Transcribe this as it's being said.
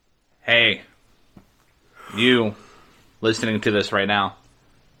Hey, you listening to this right now,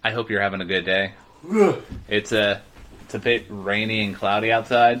 I hope you're having a good day. It's a bit rainy and cloudy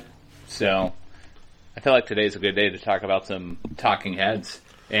outside, so I feel like today's a good day to talk about some talking heads,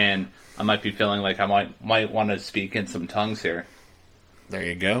 and I might be feeling like I might want to speak in some tongues here. There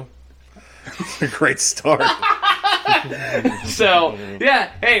you go. It's a great start. So, yeah,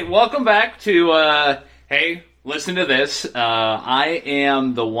 hey, welcome back to, hey, listen to this. I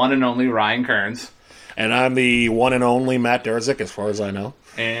am the one and only Ryan Kearns. And I'm the one and only Matt Durzik, as far as I know.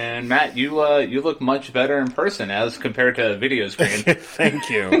 And Matt, you look much better in person as compared to a video screen.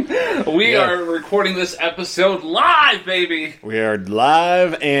 Thank you. We are recording this episode live, baby! We are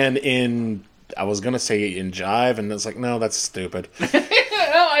live and in, I was going to say in jive, and it's like, no, that's stupid.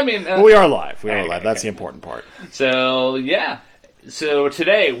 Well, I mean... But we are live. We are live. That's the important part. So, yeah. So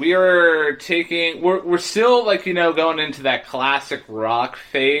today we are taking... We're still, going into that classic rock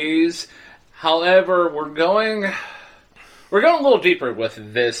phase. However, we're going a little deeper with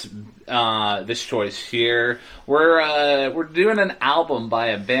this choice here. We're doing an album by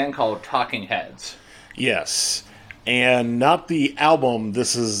a band called Talking Heads. Yes, and not the album.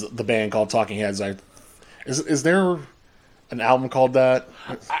 This is the band called Talking Heads. Is there an album called that?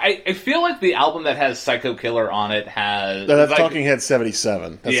 I feel like the album that has Psycho Killer on it has... That's Talking Heads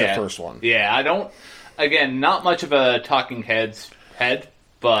 77. That's the first one. Yeah, I don't... Again, not much of a Talking Heads head,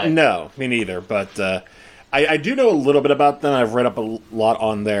 but... No, me neither, but I do know a little bit about them. I've read up a lot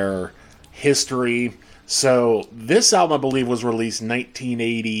on their history. So this album, I believe, was released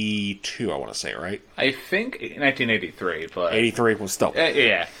 1982, I want to say, right? I think 1983, but... 83 was still...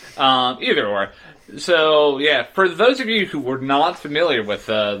 Yeah, either or. So, yeah, for those of you who were not familiar with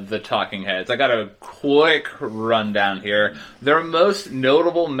the Talking Heads, I got a quick rundown here. Their most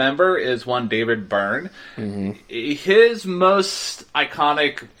notable member is one David Byrne. Mm-hmm. His most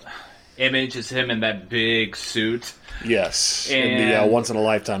iconic image is him in that big suit. Yes, in the Once in a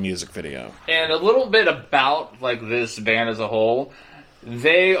Lifetime music video. And a little bit about this band as a whole.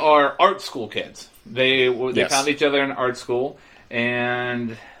 They are art school kids. They found each other in art school,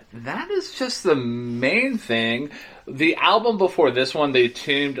 and that is just the main thing. The album before this one, they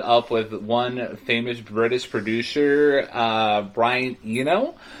teamed up with one famous British producer, Brian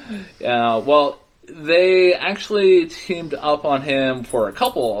Eno. They actually teamed up on him for a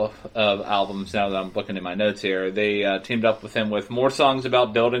couple of albums. Now that I'm looking at my notes here, they teamed up with him with More Songs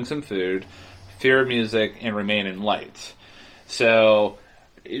About Buildings and Food, Fear of Music, and Remain in Light. So,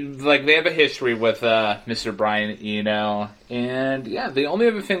 they have a history with Mr. Brian Eno. And, yeah, the only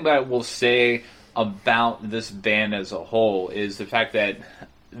other thing that I will say about this band as a whole is the fact that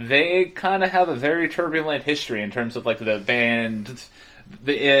they kind of have a very turbulent history in terms of, the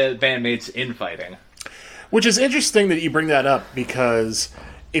bandmates infighting. Which is interesting that you bring that up, because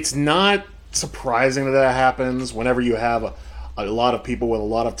it's not surprising that happens whenever you have a lot of people with a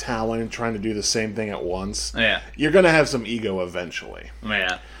lot of talent trying to do the same thing at once. Yeah. You're going to have some ego eventually.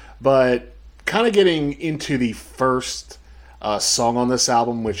 Yeah. But kind of getting into the first song on this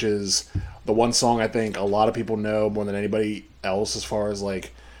album, which is the one song I think a lot of people know more than anybody else as far as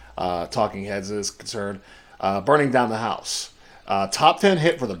Talking Heads is concerned, Burning Down the House. Top 10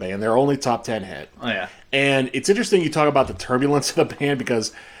 hit for the band. Their only top 10 hit. Oh, yeah. And it's interesting you talk about the turbulence of the band,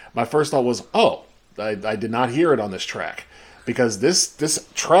 because my first thought was, I did not hear it on this track. Because this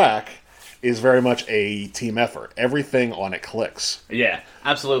track is very much a team effort. Everything on it clicks. Yeah,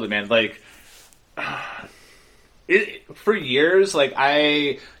 absolutely, man. For years,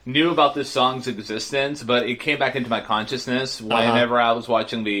 I knew about this song's existence, but it came back into my consciousness whenever I was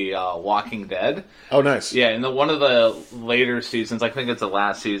watching the Walking Dead. Oh, nice. Yeah, in one of the later seasons, I think it's the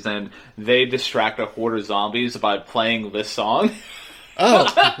last season, they distract a horde of zombies by playing this song. Oh.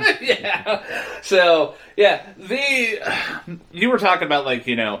 Yeah. So, yeah, you were talking about,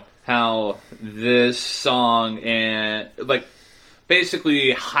 how this song and,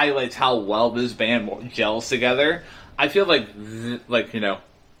 basically highlights how well this band gels together. I feel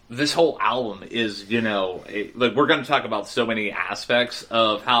this whole album is, we're going to talk about so many aspects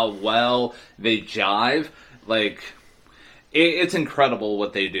of how well they jive. It's incredible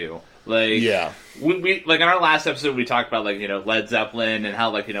what they do. Yeah. We in our last episode, we talked about, Led Zeppelin and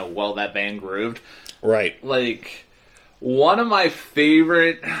how, well that band grooved. Right. One of my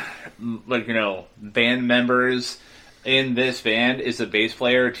favorite, band members in this band is the bass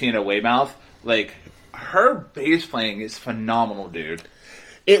player, Tina Weymouth. Her bass playing is phenomenal, dude.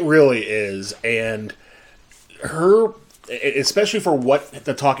 It really is. And her, especially for what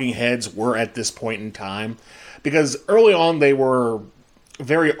the Talking Heads were at this point in time, because early on they were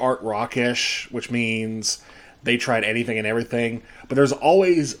very art rockish, which means they tried anything and everything, but there's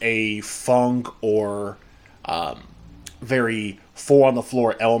always a funk or very four on the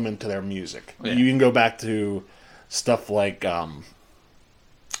floor element to their music. Yeah. You can go back to stuff like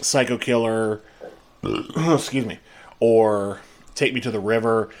Psycho Killer, excuse me, or Take Me to the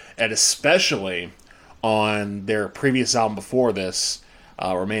River, and especially on their previous album before this,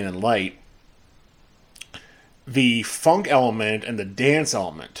 Remain in Light, the funk element and the dance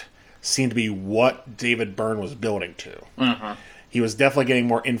element seemed to be what David Byrne was building to. Mm-hmm. He was definitely getting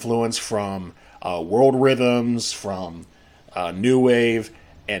more influence from world rhythms, from new wave,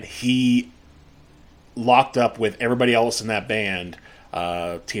 and he locked up with everybody else in that band.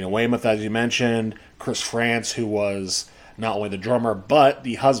 Tina Weymouth, as you mentioned, Chris France, who was not only the drummer, but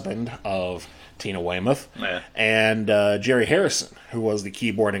the husband of Tina Weymouth, and Jerry Harrison, who was the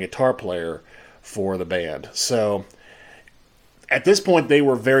keyboard and guitar player for the band. So at this point, they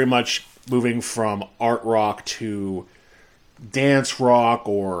were very much moving from art rock to dance rock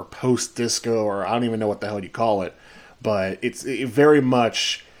or post-disco, or I don't even know what the hell you call it, but it's very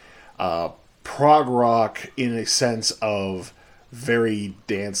much prog rock in a sense of very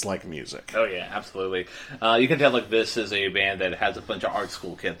dance-like music. Oh yeah, absolutely. You can tell like this is a band that has a bunch of art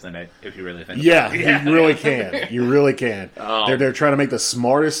school kids in it. If you really think, Yeah, about it. you really can. You really can. They're trying to make the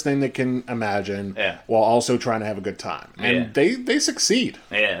smartest thing they can imagine, while also trying to have a good time, and they succeed.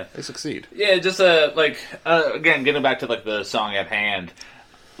 Yeah, they succeed. Yeah, just again, getting back to like the song at hand,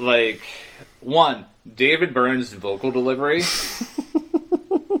 like one, David Byrne's vocal delivery.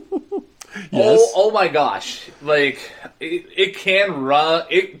 Yes. Oh my gosh! Like it can run.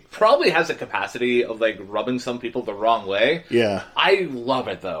 It probably has a capacity of like rubbing some people the wrong way. Yeah, I love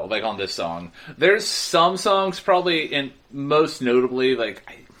it though. Like on this song, there's some songs probably, and most notably, like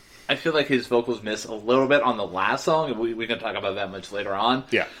I feel like his vocals miss a little bit on the last song, and we can talk about that much later on.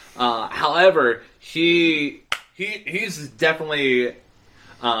 Yeah. However, he's definitely a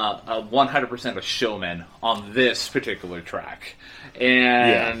 100% a showman on this particular track,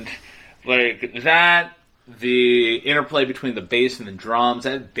 and. Yeah. Like, that, the interplay between the bass and the drums,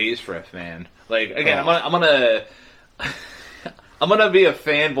 that bass riff, man. Like, again, I'm gonna be a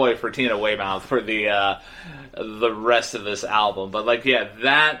fanboy for Tina Weymouth for the rest of this album. But, like,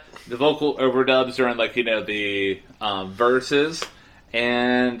 yeah, the vocal overdubs during, like, you know, the verses,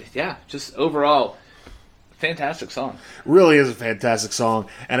 and, yeah, just overall, fantastic song. Really is a fantastic song.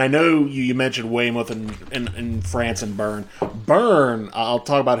 And I know you mentioned Weymouth and France and Byrne. Byrne, I'll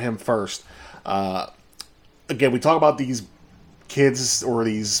talk about him first. Again, we talk about these kids or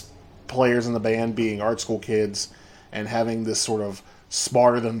these players in the band being art school kids and having this sort of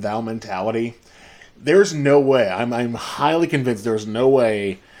smarter than thou mentality. There's no way, I'm highly convinced there's no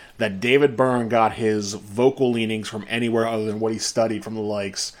way that David Byrne got his vocal leanings from anywhere other than what he studied from the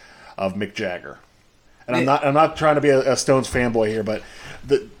likes of Mick Jagger. And I'm not trying to be a Stones fanboy here, but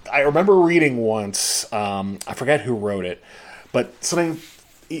I remember reading once, I forget who wrote it, but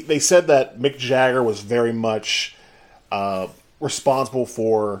they said that Mick Jagger was very much responsible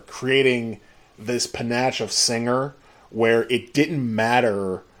for creating this panache of singer where it didn't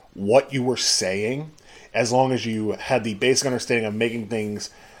matter what you were saying as long as you had the basic understanding of making things,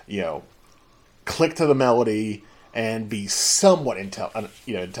 you know, click to the melody and be somewhat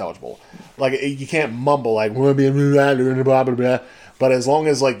intelligible. Like, you can't mumble like blah, blah, blah, but as long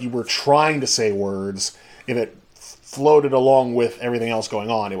as like you were trying to say words, if it floated along with everything else going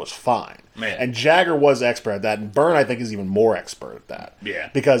on, it was fine. Man. And Jagger was expert at that, and Byrne, I think, is even more expert at that. Yeah.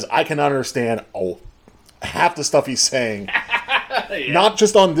 Because I can understand half the stuff he's saying, not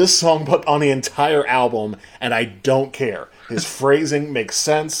just on this song, but on the entire album, and I don't care. His phrasing makes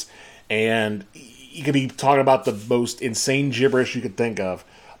sense, and you could be talking about the most insane gibberish you could think of,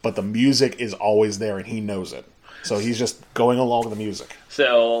 but the music is always there, and he knows it. So he's just going along with the music.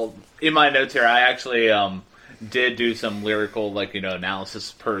 So, in my notes here, I actually did do some lyrical, like, you know,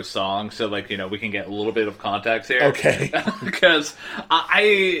 analysis per song, so, like, you know, we can get a little bit of context here. Okay. Because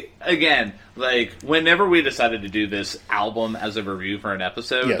I, again, like, whenever we decided to do this album as a review for an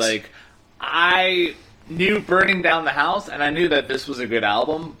episode, yes. like, I knew Burning Down the House, and I knew that this was a good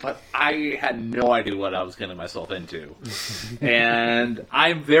album, but I had no idea what I was getting myself into. And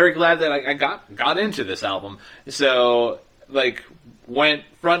I'm very glad that I got into this album. So, like, went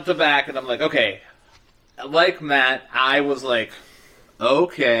front to back, and I'm like, okay, like Matt, I was like,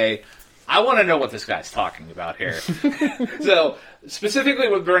 okay, I want to know what this guy's talking about here. So, specifically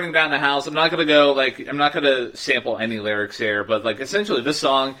with Burning Down the House, I'm not going to sample any lyrics here, but, like, essentially this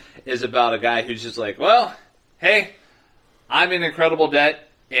song is about a guy who's just like, well, hey, I'm in incredible debt,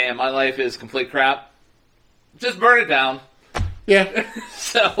 and my life is complete crap. Just burn it down. Yeah.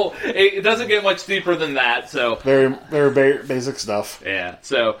 So it doesn't get much deeper than that. So Very, very basic stuff. yeah.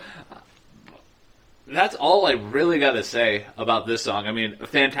 So that's all I really got to say about this song. I mean,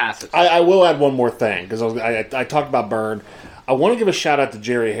 fantastic. I will add one more thing, because I talked about Burn. I want to give a shout out to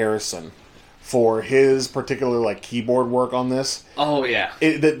Jerry Harrison for his particular like keyboard work on this. Oh yeah.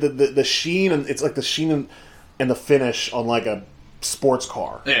 The sheen, and it's like the sheen and the finish on like a sports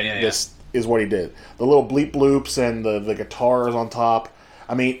car. Yeah. This is what he did. The little bleep bloops and the guitars on top.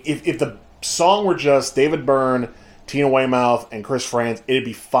 I mean, if the song were just David Byrne, Tina Weymouth, and Chris Frantz, it'd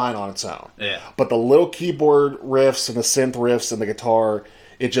be fine on its own. Yeah. But the little keyboard riffs and the synth riffs and the guitar,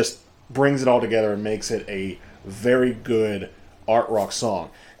 it just brings it all together and makes it a very good art rock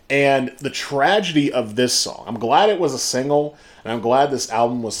song. And the tragedy of this song, I'm glad it was a single, and I'm glad this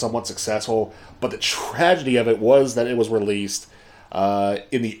album was somewhat successful, but the tragedy of it was that it was released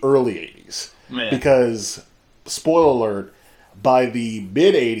in the early 80s. Man. Because, spoiler alert, by the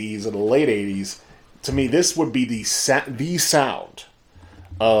mid-80s and the late 80s, to me, this would be the sound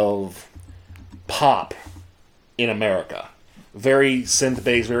of pop in America. Very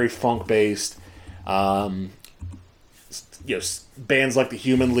synth-based, very funk-based. Bands like the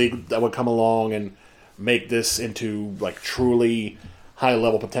Human League that would come along and make this into like truly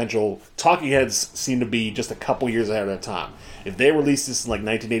high-level potential. Talking Heads seem to be just a couple years ahead of their time. If they released this in like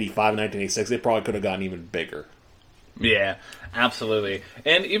 1985, 1986, they probably could have gotten even bigger. Yeah, absolutely.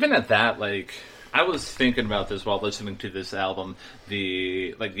 And even at that, like, I was thinking about this while listening to this album,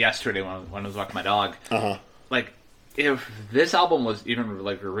 yesterday when I was walking my dog. Uh-huh. Like, if this album was even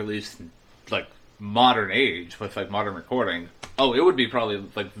like released like modern age with like modern recording, it would be probably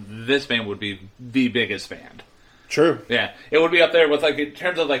like this band would be the biggest band. True. Yeah, it would be up there with like in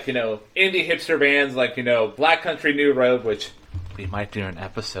terms of like indie hipster bands like Black Country New Road, which we might do an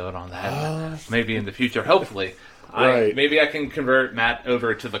episode on that maybe in the future, hopefully. Right. Maybe I can convert Matt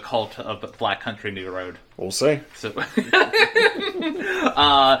over to the cult of Black Country New Road. We'll see. So,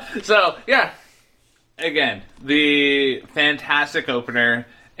 yeah. Again, the fantastic opener,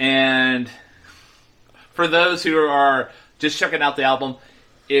 and for those who are just checking out the album,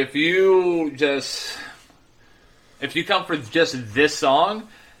 if you come for just this song,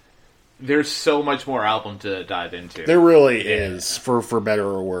 there's so much more album to dive into. There really is, for better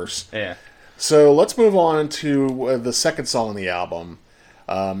or worse. Yeah. So let's move on to the second song on the album,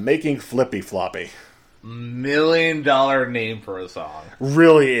 Making Flippy Floppy. $1 million name for a song.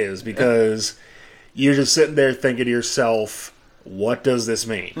 Really is, because you're just sitting there thinking to yourself, what does this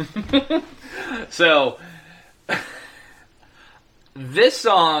mean? So, this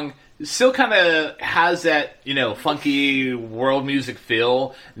song still kind of has that, funky world music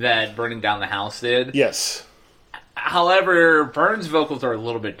feel that Burning Down the House did. Yes. However, Byrne's vocals are a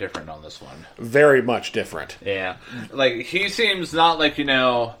little bit different on this one. Very much different. Yeah. Like, he seems not like,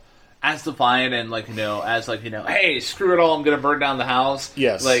 as defiant and as hey, screw it all, I'm gonna burn down the house.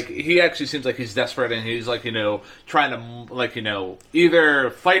 Yes. Like, he actually seems like he's desperate and he's like, trying to either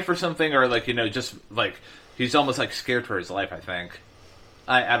fight for something or just he's almost like scared for his life, I think.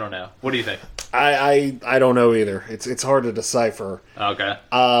 I don't know. What do you think? I don't know either. It's hard to decipher. Okay.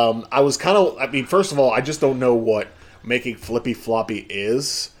 I was first of all, I just don't know what Making Flippy Floppy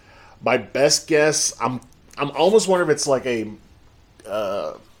is. My best guess, I'm almost wondering if it's like a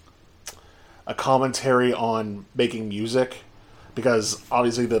commentary on making music, because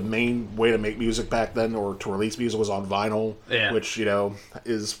obviously the main way to make music back then, or to release music, was on vinyl, which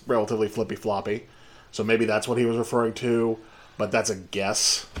is relatively flippy floppy. So maybe that's what he was referring to, but that's a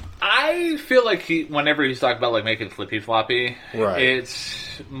guess. I feel like whenever he's talking about making flippy floppy, right,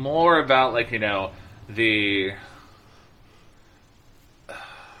 it's more about the.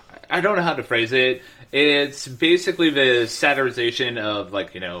 I don't know how to phrase it. It's basically the satirization of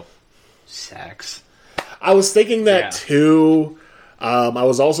sex. I was thinking that too. I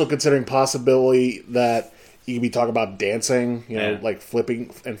was also considering possibility that you could be talking about dancing, like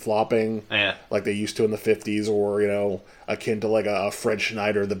flipping and flopping, like they used to in the 50s, or, akin to a Fred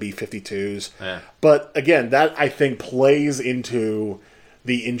Schneider, the B-52s. Yeah. But again, that I think plays into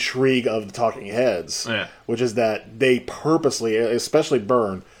the intrigue of the Talking Heads, which is that they purposely, especially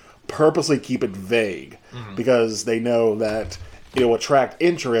Byrne, purposely keep it vague, because they know that it'll attract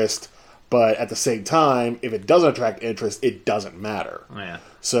interest, but at the same time, if it doesn't attract interest, it doesn't matter. Yeah.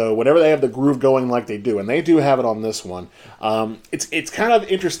 So whenever they have the groove going like they do, and they do have it on this one, it's kind of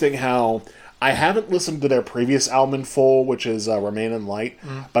interesting how I haven't listened to their previous album in full, which is Remain in Light,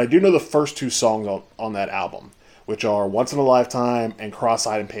 but I do know the first two songs on that album, which are Once in a Lifetime and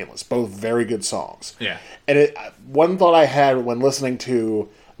Cross-Eyed and Painless, both very good songs. Yeah. And one thought I had when listening to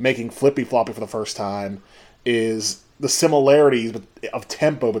Making Flippy Floppy for the first time is the similarities of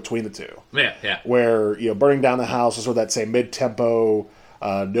tempo between the two. Yeah. Where, Burning Down the House is sort of that same mid-tempo,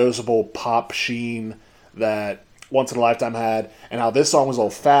 noticeable pop sheen that Once in a Lifetime had, and how this song was a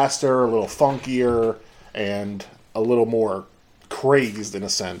little faster, a little funkier, and a little more crazed in a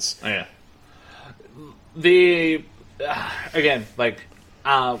sense. Yeah. The again, the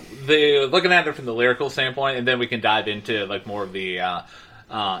looking at it from the lyrical standpoint, and then we can dive into like more of the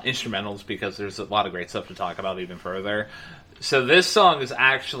instrumentals, because there's a lot of great stuff to talk about even further. So this song is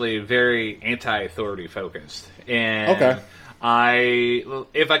actually very anti-authority focused, and okay.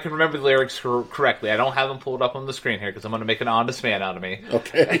 if I can remember the lyrics correctly, I don't have them pulled up on the screen here because I'm going to make an honest man out of me.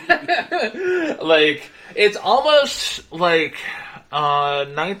 Okay. It's almost like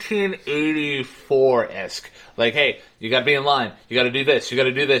 1984-esque. Like, hey, you got to be in line. You got to do this. You got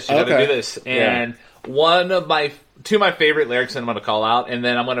to do this. You got to do this. And two of my favorite lyrics, I'm going to call out, and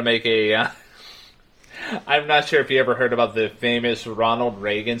then I'm going to make a. I'm not sure if you ever heard about the famous Ronald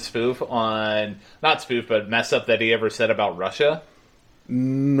Reagan not spoof, but mess up that he ever said about Russia.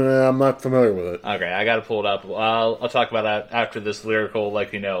 No, I'm not familiar with it. Okay, I got to pull it up. I'll talk about that after this lyrical,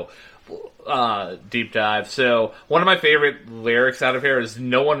 deep dive. So, one of my favorite lyrics out of here is,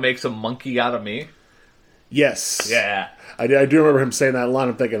 "No one makes a monkey out of me." Yes. Yeah. I do remember him saying that line.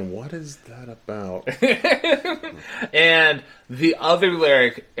 I'm thinking, what is that about? And the other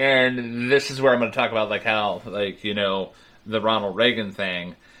lyric, and this is where I'm going to talk about how, the Ronald Reagan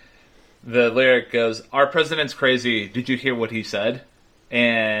thing. The lyric goes, "Our president's crazy. Did you hear what he said?"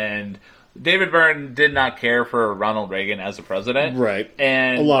 And David Byrne did not care for Ronald Reagan as a president. Right.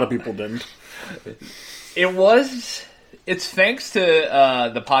 And a lot of people didn't. It's thanks to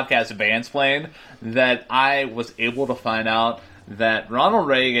the podcast Vansplain that I was able to find out that Ronald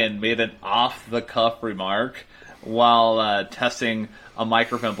Reagan made an off-the-cuff remark while testing a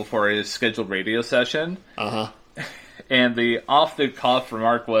microphone before his scheduled radio session. Uh-huh. And the off-the-cuff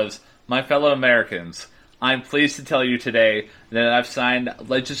remark was, "My fellow Americans, I'm pleased to tell you today that I've signed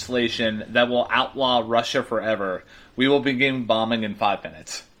legislation that will outlaw Russia forever. We will begin bombing in 5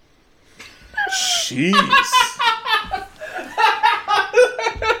 minutes." Jeez.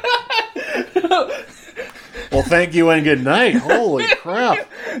 Well, thank you and good night. Holy crap.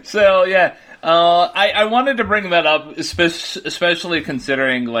 So, yeah. I wanted to bring that up, especially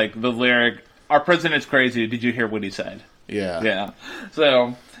considering, the lyric, "Our president's crazy. Did you hear what he said?" Yeah. Yeah.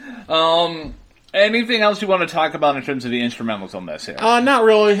 So, anything else you want to talk about in terms of the instrumentals on this here? Not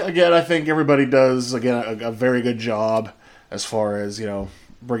really. Again, I think everybody does, a very good job as far as,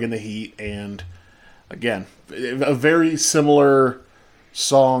 bringing the heat. And, again, a very similar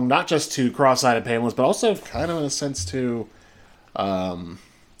song, not just to Cross-Eyed and Painless, but also kind of in a sense to the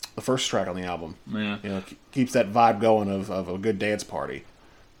first track on the album. Yeah. Keeps that vibe going of a good dance party.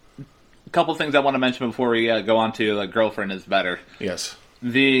 A couple things I want to mention before we go on to Girlfriend is Better. Yes.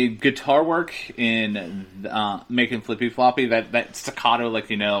 The guitar work in Making Flippy Floppy, that staccato, riff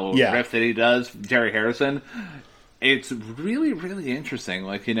that he does, Jerry Harrison, it's really, really interesting.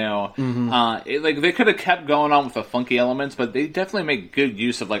 They could have kept going on with the funky elements, but they definitely make good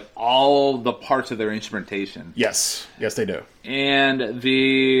use of all the parts of their instrumentation. Yes, they do. And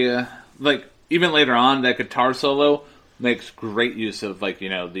the even later on, that guitar solo makes great use of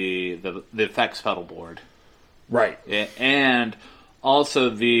the effects pedal board. Right. And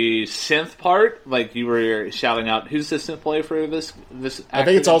also the synth part, you were shouting out, who's the synth player for this? I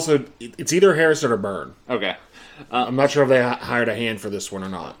think it's either Harrison or Byrne. Okay. I'm not sure if they hired a hand for this one or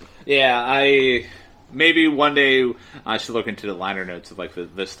not. Yeah, maybe one day I should look into the liner notes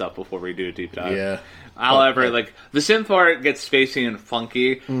of this stuff before we do a deep dive. Yeah. However, the synth part gets spacey and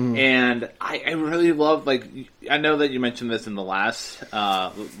funky, and I really love I know that you mentioned this in the last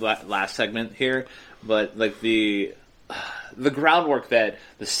segment here, but the groundwork that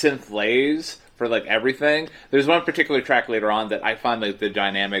the synth lays for everything. There's one particular track later on that I find the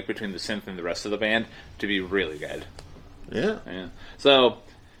dynamic between the synth and the rest of the band to be really good. Yeah. So,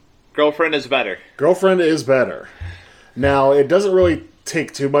 Girlfriend is Better. Girlfriend is Better. Now, it doesn't really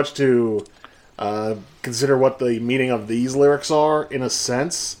take too much to consider what the meaning of these lyrics are, in a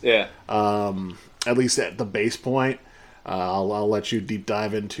sense. Yeah. At least at the base point. I'll let you deep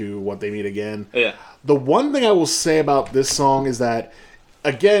dive into what they mean again. Yeah. The one thing I will say about this song is that,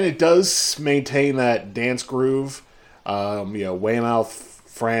 again, it does maintain that dance groove. Weymouth,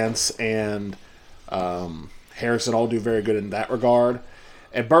 France, and Harrison all do very good in that regard.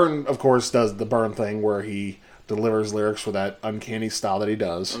 And Byrne, of course, does the Byrne thing where he delivers lyrics for that uncanny style that he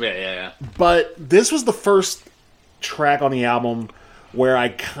does. Yeah. But this was the first track on the album where I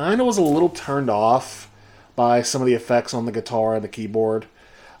kind of was a little turned off by some of the effects on the guitar and the keyboard,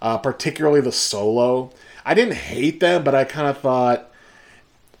 particularly the solo. I didn't hate them, but I kind of thought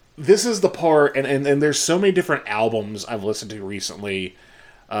this is the part, and there's so many different albums I've listened to recently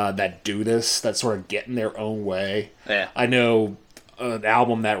that do this, that sort of get in their own way. Yeah. I know an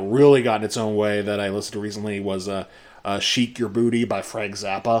album that really got in its own way that I listened to recently was Chic Your Booty by Frank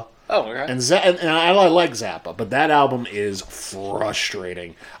Zappa. Oh, okay. And I like Zappa, but that album is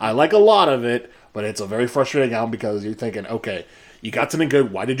frustrating. I like a lot of it, but it's a very frustrating album because you're thinking, okay, you got something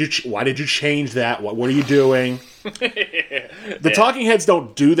good. Why did you change that? What are you doing? The Talking Heads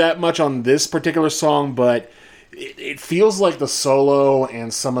don't do that much on this particular song, but it feels like the solo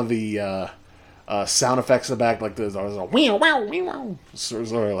and some of the sound effects in the back, like there's a wow wow wow, sort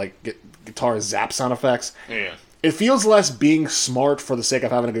of like guitar zap sound effects. Yeah. It feels less being smart for the sake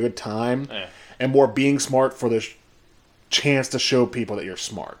of having a good time, and more being smart for the chance to show people that you're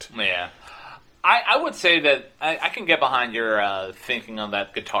smart. Yeah. I would say that I can get behind your thinking on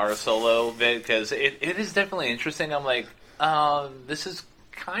that guitar solo bit, because it is definitely interesting. I'm like, this is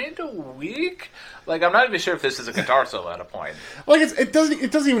kind of weak. Like, I'm not even sure if this is a guitar solo at a point. Like, it doesn't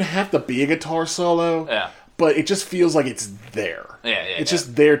even have to be a guitar solo. Yeah. But it just feels like it's there. Yeah. It's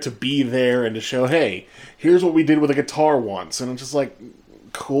just there to be there and to show, hey, here's what we did with a guitar once. And it's just like,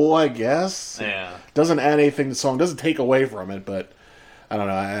 cool, I guess. Yeah. Doesn't add anything to the song. Doesn't take away from it, but I don't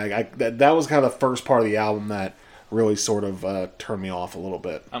know. That was kind of the first part of the album that really sort of turned me off a little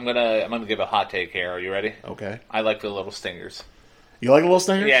bit. I'm gonna give a hot take here. Are you ready? Okay. I like the little stingers. You like the little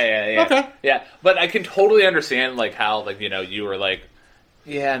stingers? Yeah. Okay. Yeah, but I can totally understand like how you were like,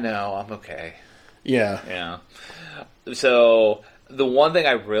 yeah, no, I'm okay. Yeah. Yeah. So the one thing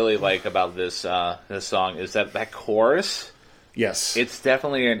I really like about this song is that chorus. Yes. It's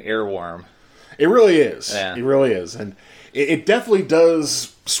definitely an earworm. It really is. Yeah. It really is. And it definitely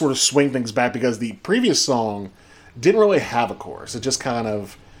does sort of swing things back because the previous song didn't really have a chorus. It just kind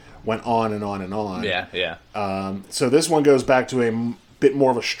of went on and on and on. Yeah. So this one goes back to a bit more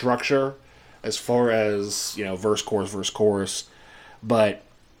of a structure as far as, verse, chorus. But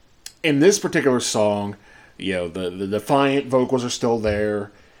in this particular song, the defiant vocals are still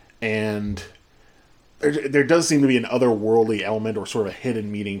there, and there does seem to be an otherworldly element or sort of a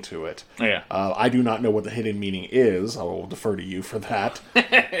hidden meaning to it. Yeah. I do not know what the hidden meaning is. I will defer to you for that.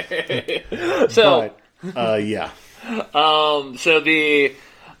 So, but, yeah. So the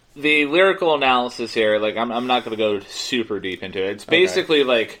lyrical analysis here, like I'm not going to go super deep into it. It's basically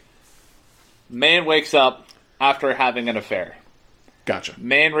like, man wakes up after having an affair. Gotcha.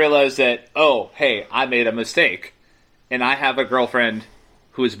 Man realized that, oh, hey, I made a mistake, and I have a girlfriend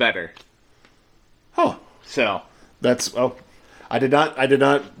who is better. Huh. So that's I did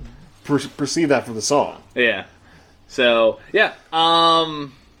not perceive that from the song. Yeah. So yeah.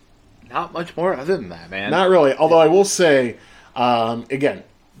 Not much more other than that, man. Not really. Although I will say, again,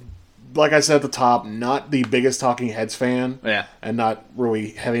 like I said at the top, not the biggest Talking Heads fan. Yeah. And not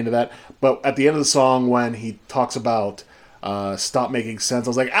really heavy into that. But at the end of the song, when he talks about stop making sense, I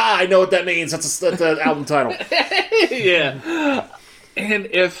was like, I know what that means. That's the album title. Yeah. And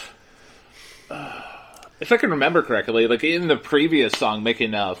if I can remember correctly, like in the previous song,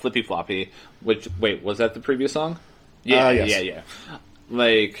 Making Flippy Floppy, which, wait, was that the previous song? Yeah, yes. yeah.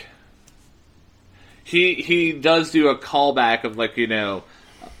 Like, he does do a callback of, like,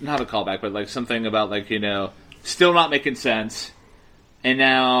 not a callback, but like something about, like, still not making sense. And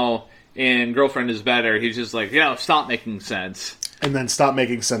now in Girlfriend is Better, he's just like, stop making sense. And then stop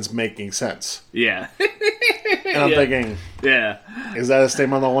making sense. Yeah. And I'm thinking, yeah. Is that a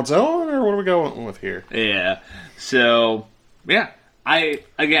statement on its own, or what are we going with here? Yeah. So, yeah. I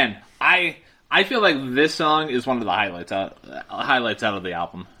feel like this song is one of the highlights out of the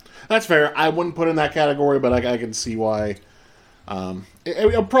album. That's fair. I wouldn't put it in that category, but I can see why.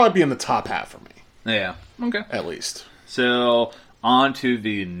 It'll probably be in the top half for me. Yeah. Okay. At least. So, on to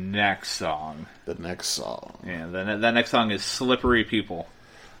the next song. The next song. Yeah, the next song is Slippery People.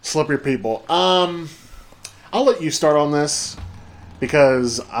 Slippery People. I'll let you start on this,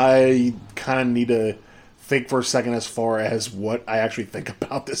 because I kind of need to think for a second as far as what I actually think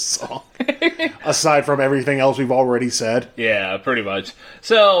about this song. Aside from everything else we've already said. Yeah, pretty much.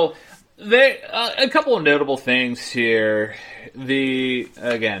 So, a couple of notable things here.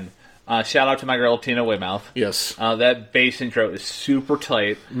 Shout out to my girl Tina Weymouth. Yes. That bass intro is super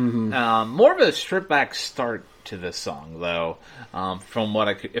tight. Mm-hmm. More of a stripped back start to this song, though, from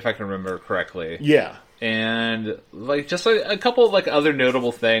if I can remember correctly. Yeah. And like just a couple of like other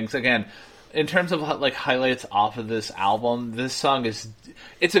notable things. Again, in terms of like highlights off of this album, this song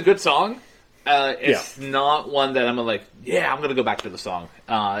it's a good song. It's not one that I'm like, I'm gonna go back to the song.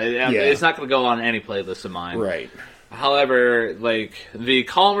 It's not gonna go on any playlist of mine. Right. However, like the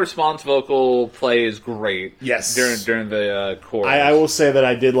call and response vocal play is great. Yes. During the chorus. I will say that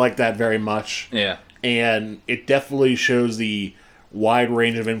I did like that very much. Yeah. And it definitely shows the wide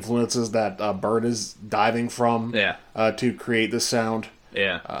range of influences that Byrne is diving from to create this sound.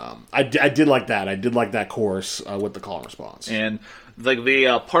 Yeah. I did like that. I did like that chorus with the call and response. And like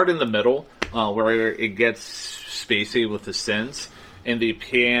the part in the middle where it gets spacey with the synths and the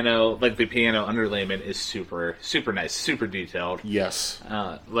piano underlayment is super nice, super detailed. Yes.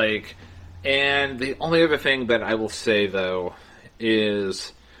 And the only other thing that I will say though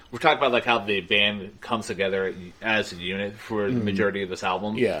is we're talking about like how the band comes together as a unit for the majority of this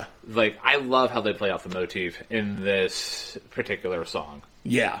album. Yeah. Like I love how they play off the motif in this particular song.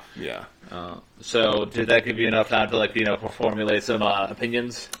 Yeah. So did that give you enough time to formulate some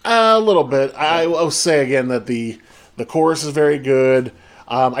opinions? A little bit. I will say again that the chorus is very good.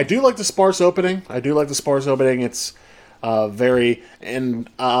 I do like the sparse opening. It's very, and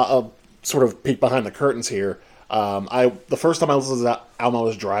I'll sort of peek behind the curtains here. The first time I listened to that album, I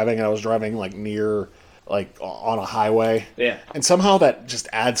was driving, and I was driving on a highway. Yeah. And somehow that just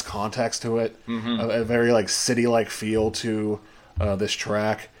adds context to it. Mm-hmm. A very city-like feel to this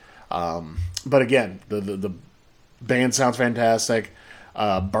track. But again, the band sounds fantastic.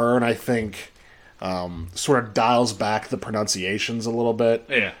 Byrne, I think, sort of dials back the pronunciations a little bit.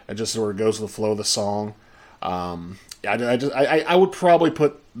 Yeah. It just sort of goes with the flow of the song. I would probably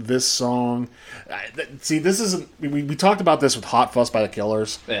put this song. See, this isn't. We talked about this with "Hot Fuss" by the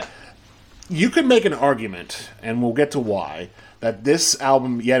Killers. Yeah. You could make an argument, and we'll get to why, that this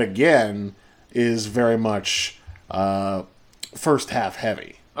album yet again is very much first half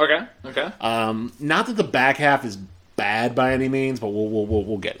heavy. Okay. Not that the back half is bad by any means, but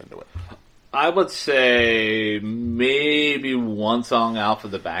we'll get into it. I would say maybe one song out for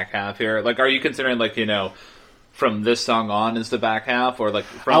the back half here. Like, are you considering from this song on is the back half, or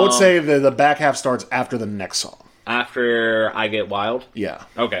I would say the back half starts after the next song. After I Get Wild? Yeah.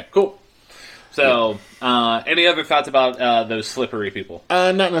 Okay, cool. So, any other thoughts about those slippery people?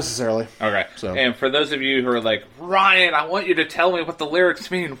 Not necessarily. Okay. So. And for those of you who are like, Ryan, I want you to tell me what the lyrics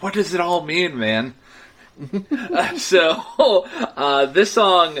mean. What does it all mean, man? So, this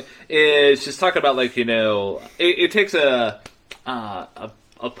song is just talking about it takes a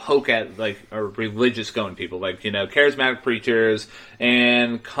poke at a religious going people, charismatic preachers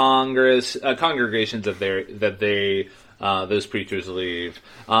and congregations that those preachers leave.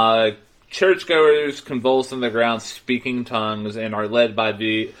 Churchgoers convulse on the ground, speaking tongues, and are led by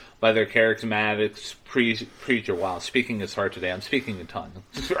their charismatic preacher. Wow, speaking is hard today. I'm speaking in tongues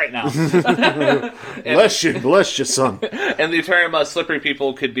right now. Bless you, son. And the term slippery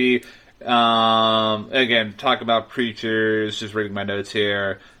people could be, again, talk about preachers, just reading my notes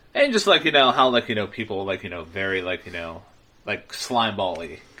here, and just how people very slime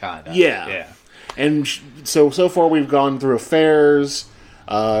ball-y kind of. Yeah. And so far we've gone through affairs,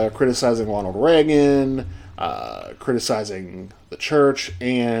 criticizing Ronald Reagan, criticizing the church,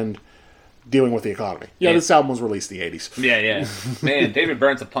 and dealing with the economy. Yeah, this album was released in the 80s. Yeah. Man, David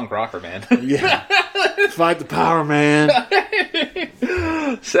Byrne's a punk rocker, man. Yeah. Fight the power, man.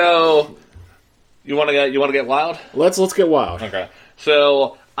 So, you want to get wild? Let's get wild. Okay.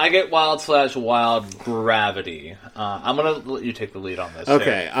 So, I Get Wild / Wild Gravity. I'm going to let you take the lead on this.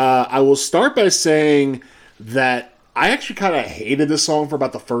 Okay. I will start by saying that I actually kind of hated this song for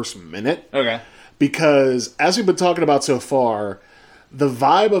about the first minute. Okay. Because, as we've been talking about so far, the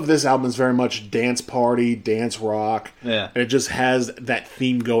vibe of this album is very much dance party, dance rock. Yeah. And it just has that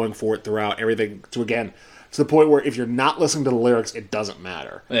theme going for it throughout everything. So again, to the point where if you're not listening to the lyrics, it doesn't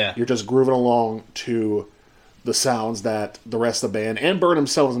matter. Yeah. You're just grooving along to the sounds that the rest of the band and Byrne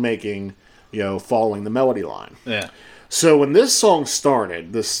himself is making, following the melody line. Yeah. So when this song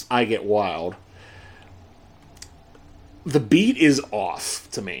started, this I Get Wild, the beat is off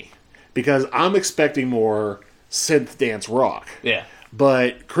to me. Because I'm expecting more synth dance rock. Yeah.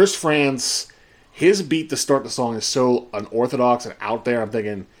 But Chris France, his beat to start the song is so unorthodox and out there. I'm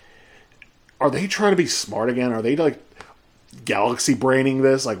thinking, are they trying to be smart again? Are they galaxy braining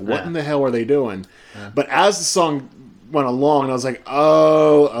this? What in the hell are they doing? Yeah. But as the song went along, I was like,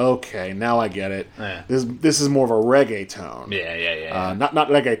 oh, okay, now I get it. Yeah. This is more of a reggae tone. Yeah. Not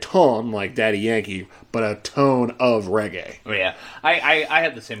reggae tone like Daddy Yankee, but a tone of reggae. Yeah. I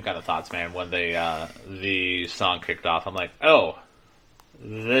had the same kind of thoughts, man, when the song kicked off. I'm like, oh,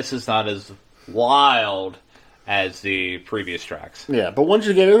 this is not as wild as the previous tracks. Yeah, but once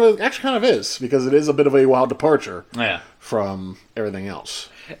you get it actually kind of is, because it is a bit of a wild departure from everything else.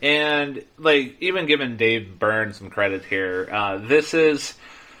 And, even giving Dave Byrne some credit here, this is...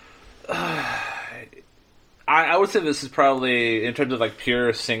 I I would say this is probably, in terms of like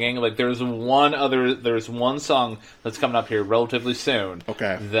pure singing, like there's one song that's coming up here relatively soon.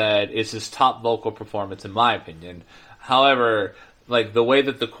 Okay. That is his top vocal performance in my opinion. However, like the way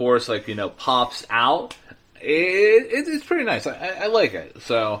that the chorus like, pops out, it's pretty nice. I like it.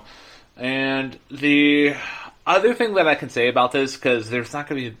 So, and the other thing that I can say about this, because there's not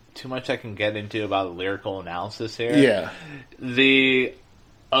going to be too much I can get into about lyrical analysis here. Yeah. The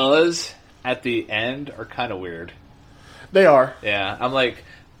uhs at the end are kind of weird. They are. Yeah, I'm like,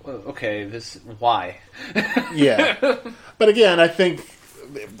 well, okay, why? Yeah. But again, I think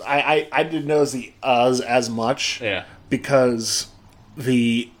I didn't notice the uhs as much. Yeah. Because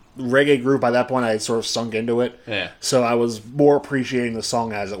the reggae group, by that point, I had sort of sunk into it. Yeah. So I was more appreciating the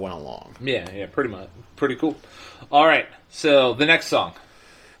song as it went along. Yeah, pretty much. Pretty cool. All right, so the next song.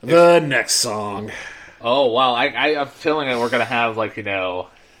 The next song. Oh, wow. I'm feeling that we're going to have, like,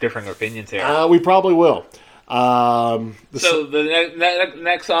 differing opinions here. We probably will. So the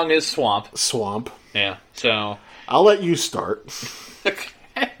next song is Swamp. Swamp. Yeah, so... I'll let you start. Okay.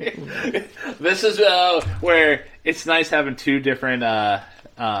 This is where it's nice having two different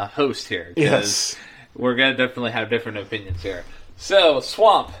hosts here. Yes. We're going to definitely have different opinions here. So,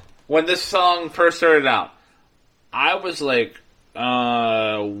 Swamp. When this song first started out, I was like,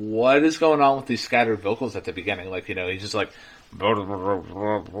 what is going on with these scattered vocals at the beginning? Like, he's just like...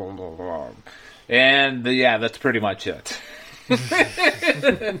 And, yeah, that's pretty much it.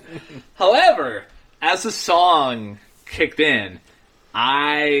 However, as the song kicked in,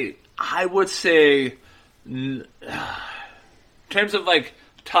 I would say, in terms of, like,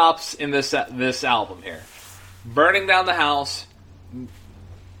 tops in this album here, Burning Down the House...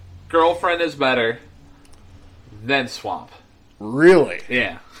 Girlfriend is better than Swamp. Really?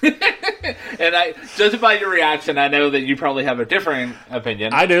 Yeah. And judging by your reaction, I know that you probably have a different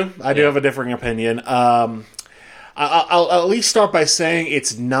opinion. I do. I do have a differing opinion. I'll at least start by saying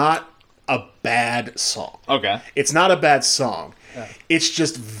it's not a bad song. Okay. It's not a bad song. Yeah. It's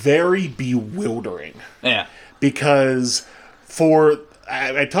just very bewildering. Yeah. Because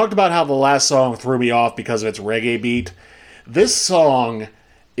I talked about how the last song threw me off because of its reggae beat. This song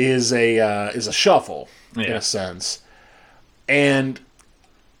is a shuffle in a sense, and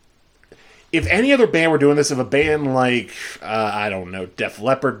if any other band were doing this, if a band like I don't know, Def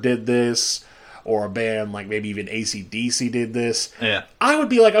Leppard did this, or a band like maybe even AC/DC did this, I would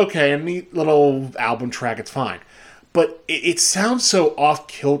be like, okay, a neat little album track, it's fine. But it sounds so off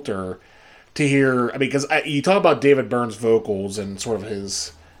kilter to hear. I mean, because you talk about David Byrne's vocals and sort of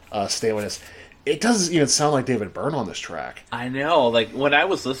his stateliness. It doesn't even sound like David Byrne on this track. I know. Like, when I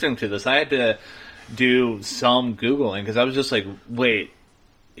was listening to this, I had to do some Googling, because I was just like, wait,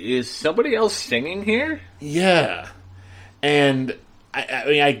 is somebody else singing here? Yeah. And, I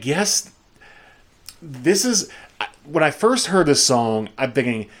mean, I guess this is... When I first heard this song, I'm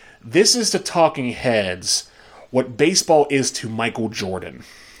thinking, this is to Talking Heads what baseball is to Michael Jordan.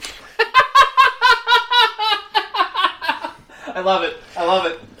 I love it. I love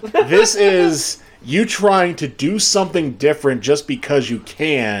it. This is you trying to do something different just because you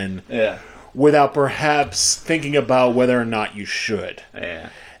can, without perhaps thinking about whether or not you should. Yeah.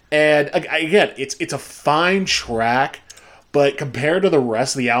 And again, it's a fine track, but compared to the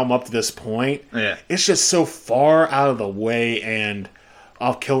rest of the album up to this point, it's just so far out of the way and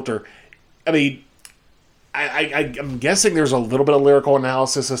off kilter. I mean, I'm guessing there's a little bit of lyrical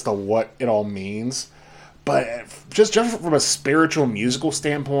analysis as to what it all means. But just from a spiritual musical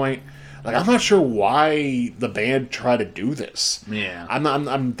standpoint, like, I'm not sure why the band tried to do this. Yeah,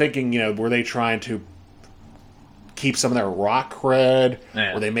 I'm thinking, were they trying to keep some of their rock cred?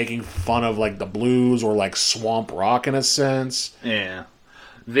 Yeah. Were they making fun of like the blues or like swamp rock in a sense? Yeah.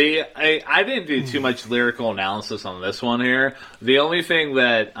 I didn't do too much lyrical analysis on this one here. The only thing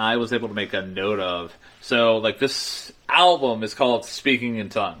that I was able to make a note of, so like this album is called Speaking in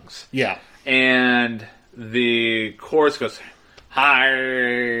Tongues. Yeah, and the chorus goes,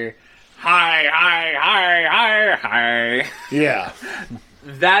 hi, hi, hi, hi, hi, hi. Yeah.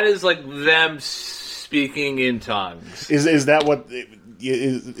 That is like them speaking in tongues. Is that what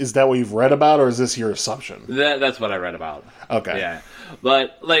you've read about, or is this your assumption? That's what I read about. Okay. Yeah.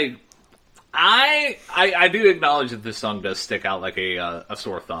 But, like, I do acknowledge that this song does stick out like a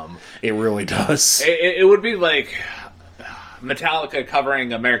sore thumb. It really does. It would be like Metallica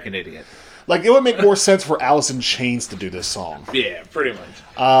covering American Idiot. Like, it would make more sense for Alice in Chains to do this song. Yeah, pretty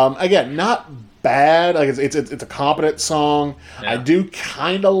much. Again, not bad. Like, it's a competent song. Yeah. I do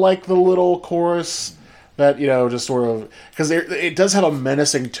kind of like the little chorus that, just sort of... Because it does have a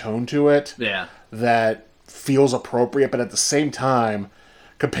menacing tone to it. Yeah. That feels appropriate, but at the same time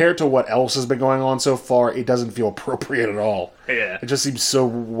compared to what else has been going on so far, it doesn't feel appropriate at all. Yeah. It just seems so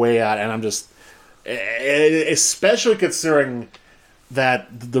way out, and I'm just, especially considering that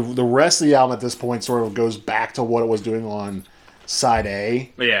the rest of the album at this point sort of goes back to what it was doing on side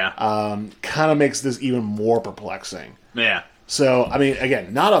A. Yeah. Kind of makes this even more perplexing. Yeah. So, I mean,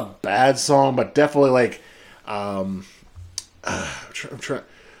 again, not a bad song, but definitely like, I'm trying to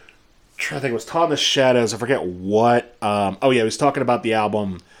think. It was Taught in the Shadows. I forget what. He was talking about the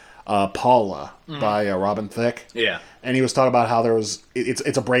album Paula by Robin Thicke. Yeah. And he was talking about how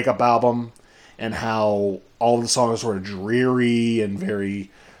it's a breakup album, and how all the songs are sort of dreary and very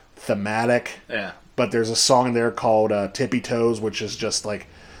thematic. Yeah. But there's a song in there called Tippy Toes, which is just like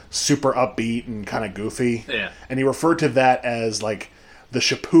super upbeat and kind of goofy. Yeah. And he referred to that as like the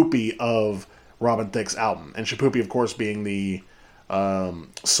Shapoopy of Robin Thicke's album. And Shapoopy, of course, being the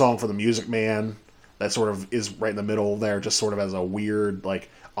song for the Music Man that sort of is right in the middle there, just sort of as a weird like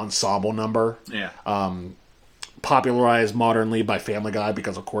ensemble number. Yeah. Popularized modernly by Family Guy,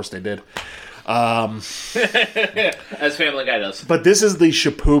 because of course they did. As Family Guy does. But this is the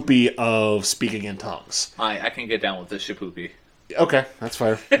Shapoopy of Speaking in Tongues. I can get down with the Shapoopy. Okay, that's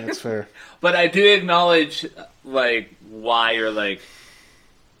fair. That's fair. But I do acknowledge, like, why you're like,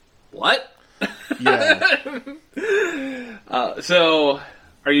 what? Yeah. So,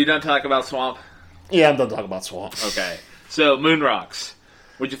 are you done talking about Swamp? Yeah, I'm done talking about Swamp. Okay. So, Moon Rocks.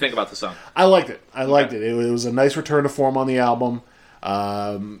 What'd you think about the song? I liked it. I liked it. It was a nice return to form on the album.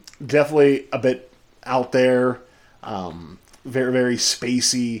 Definitely a bit out there. Very, very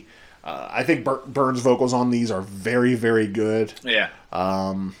spacey. I think Burns' vocals on these are very, very good. Yeah.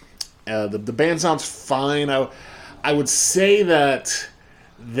 The band sounds fine. I would say that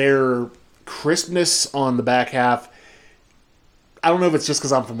their crispness on the back half, I don't know if it's just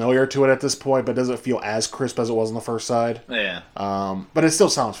because I'm familiar to it at this point, but it doesn't feel as crisp as it was on the first side. Yeah. But it still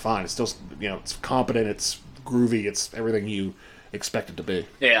sounds fine. It's still, it's competent, it's groovy, it's everything you expect it to be.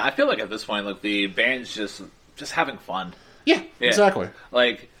 Yeah, I feel like at this point, like, the band's just having fun. Yeah, exactly.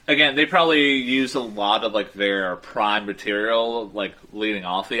 Like, again, they probably use a lot of, like, their prime material, like, leading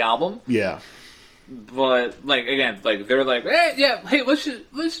off the album. Yeah. But, like, again, like, they're like, hey, let's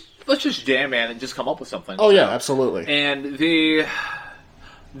just jam, man, and just come up with something. Oh, yeah, absolutely. And the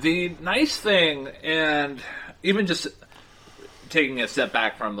nice thing, and even just taking a step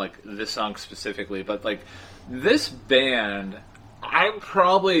back from, like, this song specifically, but, like, this band, I'm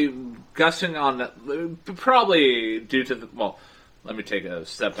probably guessing on, probably due to let me take a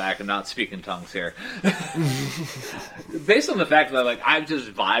step back and not speak in tongues here. Based on the fact that, like, I've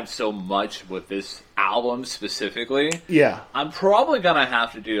just vibed so much with this album specifically. Yeah. I'm probably gonna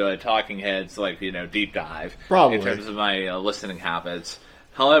have to do a Talking Heads, like, deep dive. Probably. In terms of my listening habits.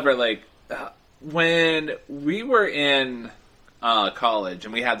 However, like, when we were in college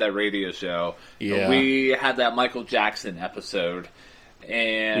and we had that radio show, we had that Michael Jackson episode.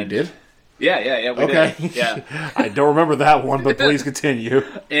 And we did? Yeah, we okay. did. Yeah. I don't remember that one, but please continue.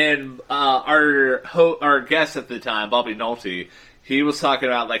 And our guest at the time, Bobby Nolte, he was talking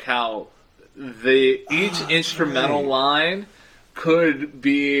about, like, how each instrumental line could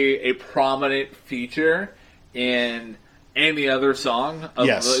be a prominent feature in any other song.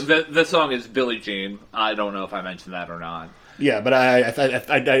 Yes. The song is Billie Jean. I don't know if I mentioned that or not. Yeah, but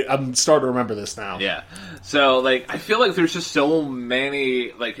I'm starting to remember this now. Yeah. So, like, I feel like there's just so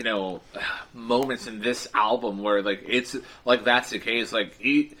many, like, moments in this album where, like, it's, like, that's the case. Like,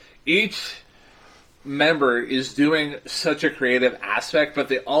 each member is doing such a creative aspect, but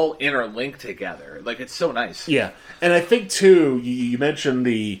they all interlink together. Like, it's so nice. Yeah. And I think, too, you mentioned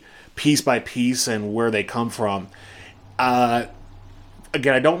the piece by piece and where they come from. Again,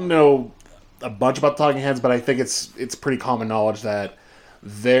 I don't know a bunch about Talking Heads, but I think it's pretty common knowledge that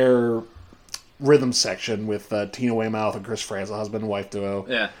their rhythm section with Tina Weymouth and Chris Frantz, a husband and wife duo.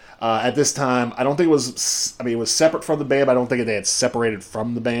 Yeah. At this time, I don't think it was. I mean, it was separate from the band. But I don't think they had separated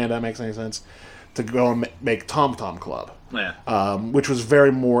from the band. That makes any sense. To go and make Tom Tom Club. Yeah. Which was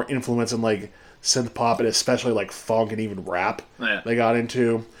very more influenced in like synth pop and especially like funk and even rap. Yeah. They got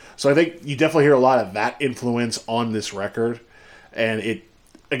into. So I think you definitely hear a lot of that influence on this record, and it.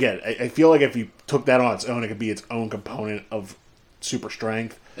 Again, I feel like if you took that on its own, it could be its own component of super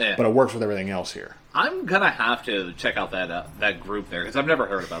strength. Yeah. But it works with everything else here. I'm gonna have to check out that group there because I've never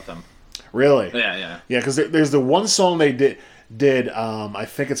heard about them. Really? Yeah. Yeah, because there's the one song they did. I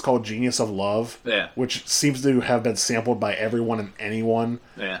think it's called "Genius of Love." Yeah. Which seems to have been sampled by everyone and anyone.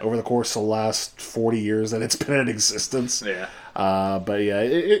 Yeah. Over the course of the last 40 years that it's been in existence. Yeah. But yeah,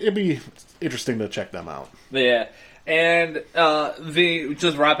 it'd be interesting to check them out. Yeah. And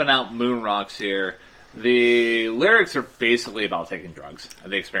just wrapping out Moon Rocks here, The lyrics are basically about taking drugs.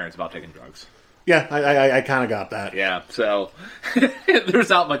 The experience about taking drugs. Yeah, I kind of got that. Yeah, so there's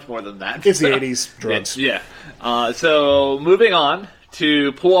not much more than that. It's the 80s, drugs. Yeah. So moving on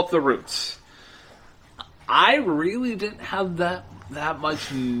to Pull Up the Roots. I really didn't have that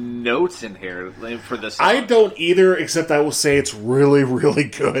much notes in here for this song. I don't either, except I will say it's really, really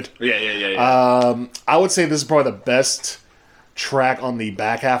good. Yeah. I would say this is probably the best track on the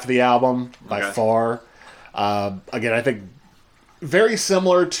back half of the album by far. Again, I think very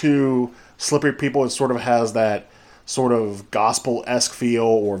similar to Slippery People, it sort of has that sort of gospel-esque feel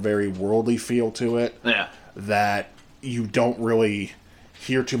or very worldly feel to it. Yeah. That you don't really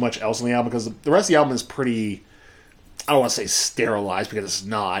hear too much else on the album, because the rest of the album is pretty, I don't want to say sterilized because it's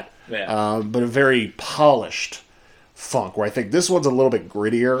not, but a very polished funk, where I think this one's a little bit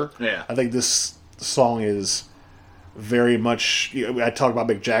grittier. Yeah. I think this song is very much, I talked about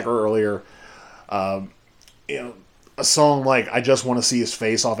Mick Jagger earlier, a song like I Just Want to See His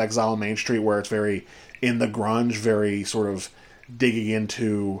Face off Exile on Main Street, where it's very in the grunge, very sort of digging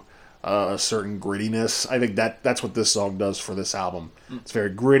into a certain grittiness. I think that's what this song does for this album. It's very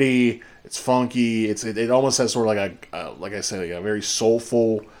gritty, it's funky, it almost has sort of like I said, like a very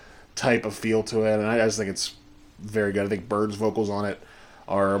soulful type of feel to it, and I just think it's very good. I think Bird's vocals on it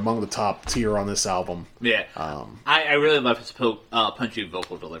are among the top tier on this album. Yeah. I really love his punchy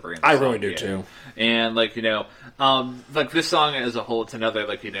vocal delivery. I really do too. And like this song as a whole, it's another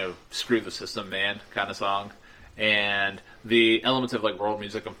screw the system man kind of song, and the elements of like world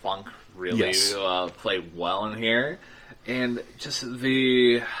music and funk really play well in here, and just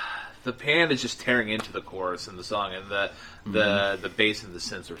the band is just tearing into the chorus in the song, and the bass and the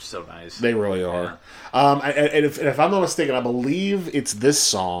synths are so nice. They really are. And if I'm not mistaken, I believe it's this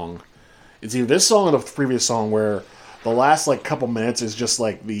song. It's either this song or the previous song where the last couple minutes is just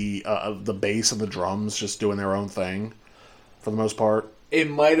like the bass and the drums just doing their own thing for the most part. It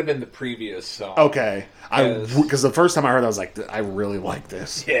might have been the previous song. Okay. Because the first time I heard it, I was like, I really like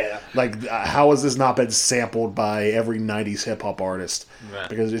this. Yeah. How has this not been sampled by every 90s hip-hop artist? Right.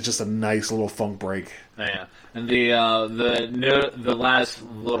 Because it's just a nice little funk break. Yeah. And the last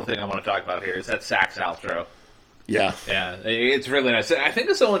little thing I want to talk about here is that sax outro. Yeah. Yeah. It's really nice. I think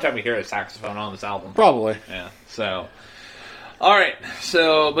it's the only time we hear a saxophone on this album. Probably. Yeah. So, all right.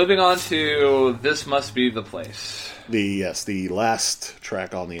 So, moving on to This Must Be the Place. The last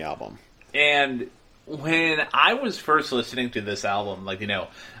track on the album. And when I was first listening to this album,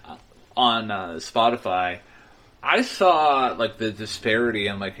 on Spotify, I saw the disparity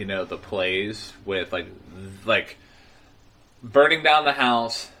in the plays with like Burning Down the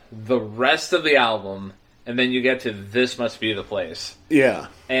House, the rest of the album, and then you get to This Must Be the Place. Yeah.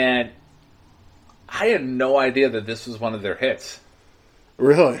 And I had no idea that this was one of their hits.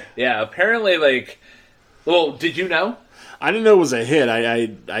 Really? Yeah, apparently well, did you know? I didn't know it was a hit. I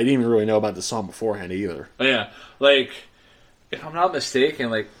didn't even really know about the song beforehand either. Yeah. If I'm not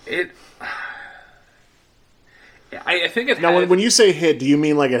mistaken, it... I think it now, when you say hit, do you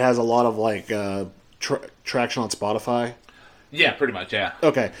mean it has a lot of traction on Spotify? Yeah, pretty much, yeah.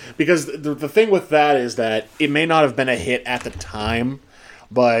 Okay, because the thing with that is that it may not have been a hit at the time,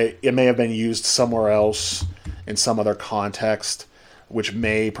 but it may have been used somewhere else in some other context, which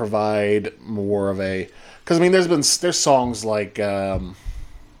may provide more of a... Because, there's songs like... it's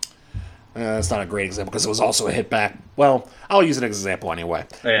not a great example, because it was also a hit back... Well, I'll use an example anyway.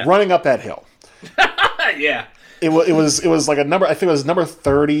 Oh, yeah. Running Up That Hill. Yeah. It was like a number... I think it was number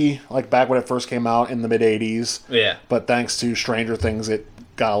 30, back when it first came out in the mid-'80s. Yeah. But thanks to Stranger Things, it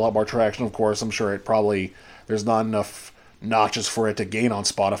got a lot more traction, of course. I'm sure it probably... There's not enough notches for it to gain on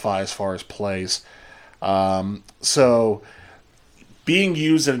Spotify as far as plays. So... being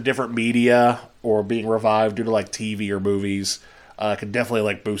used in a different media or being revived due to TV or movies could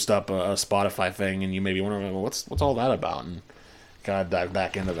definitely boost up a Spotify thing, and you maybe wonder, well, what's all that about, and kind of dive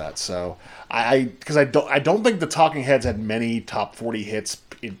back into that. So I don't think the Talking Heads had many top 40 hits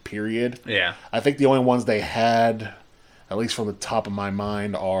in period. Yeah, I think the only ones they had, at least from the top of my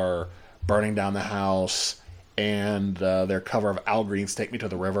mind, are Burning Down the House and their cover of Al Green's Take Me to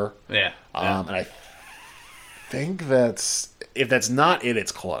the River. Yeah, and I think if that's not it,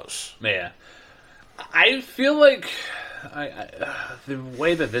 it's close. Yeah. I feel like the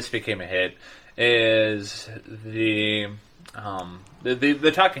way that this became a hit is the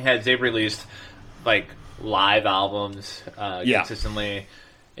Talking Heads. They've released live albums consistently,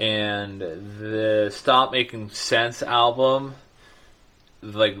 and the Stop Making Sense album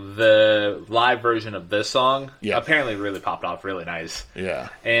like the live version of this song Yeah. apparently really popped off really nice. Yeah.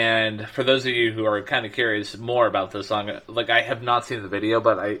 And for those of you who are kind of curious more about this song, like I have not seen the video,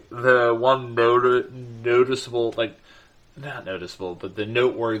 but the one noticeable, like not noticeable, but the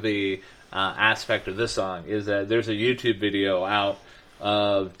noteworthy aspect of this song is that there's a YouTube video out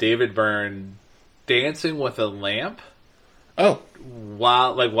of David Byrne dancing with a lamp Oh,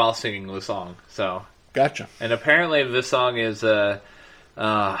 while singing the song. So, gotcha. and apparently this song is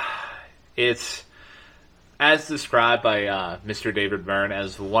it's as described by Mr. David Byrne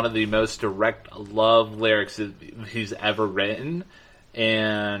as one of the most direct love lyrics that he's ever written,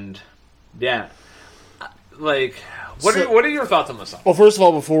 and yeah, like what are your thoughts on this song? Well, first of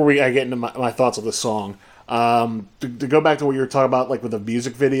all, before I get into my thoughts on this song, to go back to what you were talking about, like with the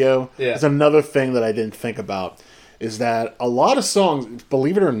music video, Yeah. is another thing that I didn't think about, is that a lot of songs,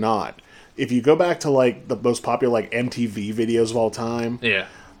 believe it or not, if you go back to like the most popular like MTV videos of all time, Yeah,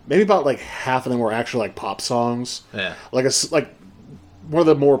 maybe about like half of them were actually like pop songs. yeah, Like one of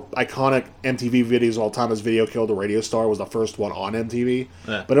the more iconic MTV videos of all time is "Video Killed the Radio Star" was the first one on MTV,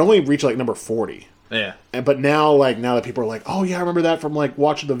 Yeah. but it only reached like number 40. yeah, But now that people are like, oh yeah, I remember that from like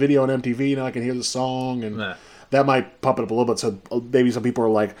watching the video on MTV. Now I can hear the song, and Yeah. that might pump it up a little bit. So maybe some people are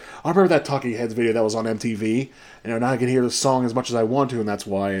like, I remember that Talking Heads video that was on MTV, and now I can hear the song as much as I want to, and that's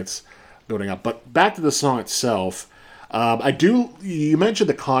why it's building up. But back to the song itself, you mentioned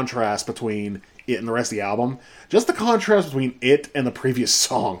the contrast between it and the rest of the album. Just the contrast between it and the previous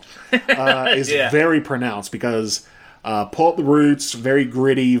song is Yeah. very pronounced, because Pull Up the Roots, very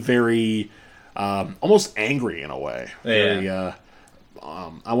gritty, very almost angry in a way. Very, I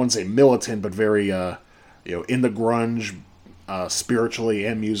wouldn't say militant, but very, in the grunge, spiritually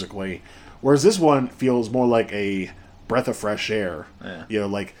and musically. Whereas this one feels more like a breath of fresh air. Yeah.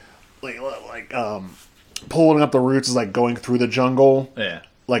 Like Pulling Up the Roots is like going through the jungle, yeah,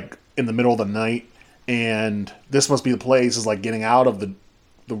 like in the middle of the night, and This Must Be the Place is like getting out of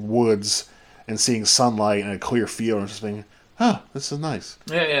the woods and seeing sunlight and a clear field and just being, this is nice.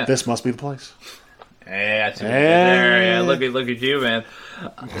 yeah. This must be the place. Yeah, that's what you did there. Yeah, look at you, man.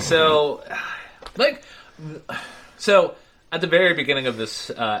 So at the very beginning of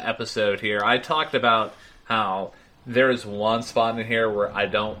this episode here, I talked about how there is one spot in here where I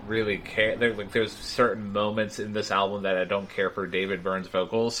don't really care. There's certain moments in this album that I don't care for David Byrne's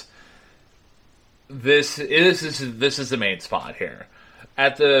vocals. This is the main spot here.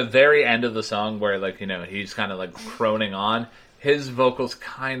 At the very end of the song, where he's kind of like croning on, his vocals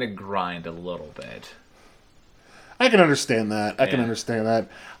kind of grind a little bit. I can understand that.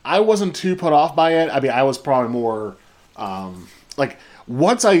 I wasn't too put off by it. I mean, I was probably more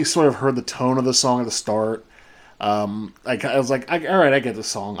once I sort of heard the tone of the song at the start, I was like, all right, I get the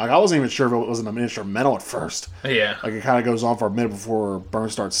song. Like, I wasn't even sure if it was an instrumental at first. Yeah. Like, it kind of goes on for a minute before Byrne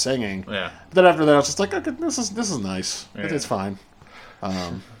starts singing. Yeah. But then after that, I was just like, okay, this is nice. Yeah. It's fine.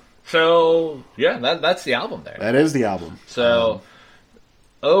 So yeah, that's the album there. That is the album. So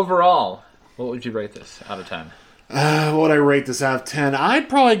overall, what would you rate this out of 10? What would I rate this out of 10? I'd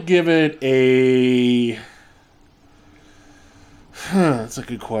probably give it a... That's a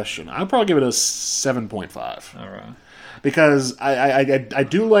good question. I'd probably give it a 7.5. All right. Because I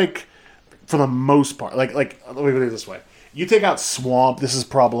do like, for the most part, like let me put it this way. You take out Swamp, this is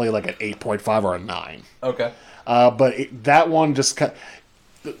probably like an 8.5 or a 9. Okay. But that one just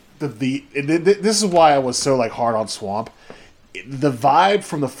this is why I was so like hard on Swamp. The vibe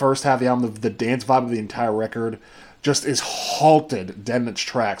from the first half of the album, the dance vibe of the entire record, just is halted dead in its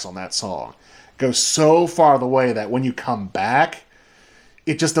tracks on that song. It goes so far the way that when you come back,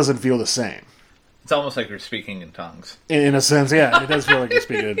 it just doesn't feel the same. It's almost like you're speaking in tongues. In a sense, yeah, it does feel like you're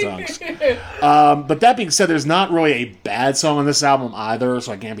speaking in tongues. But that being said, there's not really a bad song on this album either,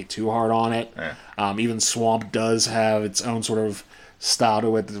 so I can't be too hard on it. Yeah. Even Swamp does have its own sort of style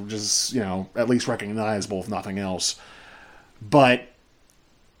to it, which is, at least recognizable, if nothing else. But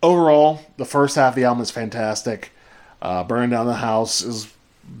overall, the first half of the album is fantastic. Burning Down the House is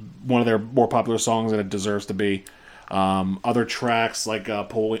one of their more popular songs, and it deserves to be. Other tracks like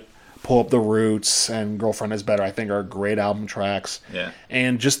Pull Up the Roots and Girlfriend Is Better, I think, are great album tracks. Yeah.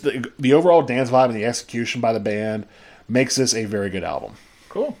 And just the overall dance vibe and the execution by the band makes this a very good album.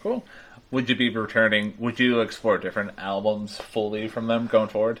 Cool. Would you be returning? Would you explore different albums fully from them going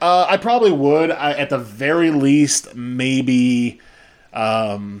forward? I probably would. At the very least, maybe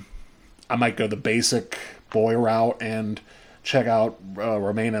I might go the basic boy route and check out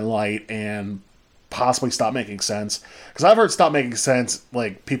Remain in Light and possibly Stop Making Sense. Because I've heard Stop Making Sense,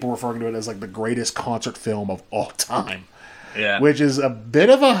 like, people referring to it as like the greatest concert film of all time. Yeah. Which is a bit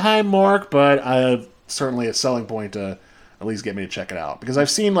of a high mark, but certainly a selling point to at least get me to check it out. Because I've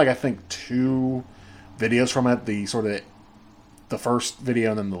seen, like, I think 2 videos from it. The sort of the first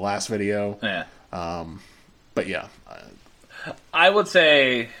video and then the last video. Yeah. But yeah. I would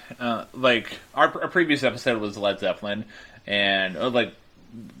say, like, our previous episode was Led Zeppelin, and, like,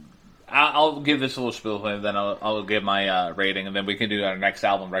 I'll give this a little spiel, and then I'll give my rating, and then we can do our next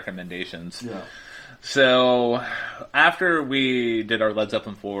album recommendations. Yeah. So, after we did our Led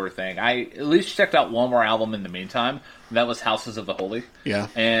Zeppelin 4 thing, I at least checked out one more album in the meantime, and that was Houses of the Holy. Yeah.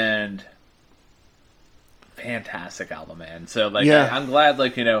 And fantastic album, man. So, like, yeah. I'm glad,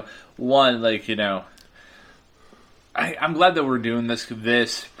 like, you know, one, like, you know, I'm glad that we're doing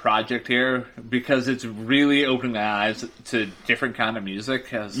this project here because it's really opening my eyes to different kind of music.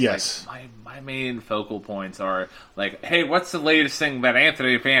 Cause, yes. Like, my main focal points are like, hey, what's the latest thing that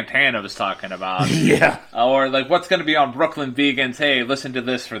Anthony Fantana was talking about? Yeah. Or like, what's going to be on Brooklyn Vegans? Hey, listen to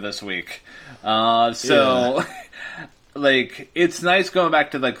this for this week. Like, it's nice going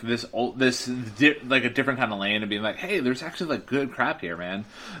back to like like a different kind of lane and being like, hey, there's actually like good crap here, man.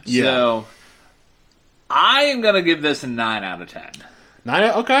 Yeah. So I am gonna give this a 9 out of 10.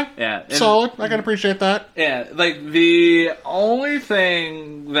 9? Okay. Yeah. Solid. I can appreciate that. Yeah. Like, the only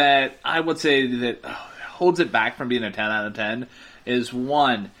thing that I would say that holds it back from being a 10 out of 10 is,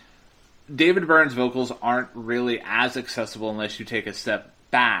 one, David Byrne's vocals aren't really as accessible unless you take a step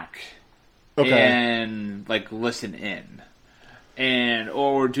back and, like, listen in.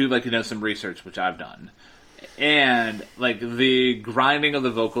 Or do, like, you know, some research, which I've done. And, like, the grinding of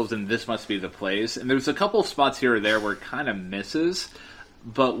the vocals in This Must Be the Place, and there's a couple spots here or there where it kind of misses,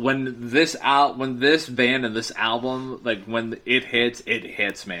 but when this band and this album, like, when it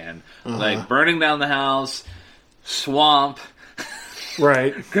hits, man. Like, Burning Down the House, Swamp,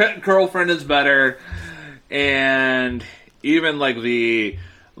 right, Girlfriend is Better, and even, like, the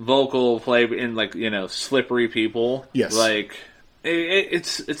vocal play in, like, you know, Slippery People. Yes. Like,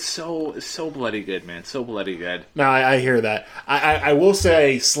 it's so bloody good, man. So bloody good. No, I hear that. I will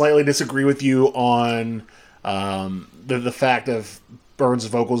say I slightly disagree with you on the fact of Byrne's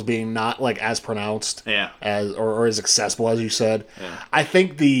vocals being not like as pronounced, as or as accessible as you said. Yeah. I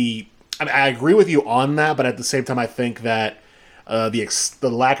think I agree with you on that, but at the same time, I think that the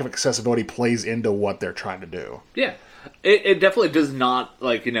lack of accessibility plays into what they're trying to do. Yeah. It definitely does not,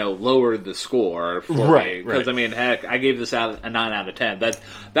 like, you know, lower the score for me. Because, I mean, heck, I gave this out a 9 out of 10. That's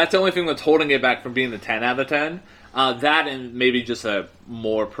the only thing that's holding it back from being a 10 out of 10. That and maybe just a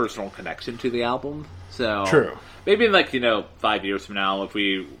more personal connection to the album. So true. Maybe in, like, you know, 5 years from now, if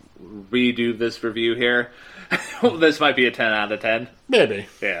we redo this review here, this might be a 10 out of 10. Maybe.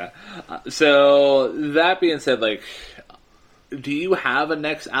 Yeah. So, that being said, like, do you have a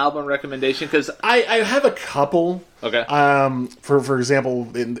next album recommendation? Because I have a couple. Okay. For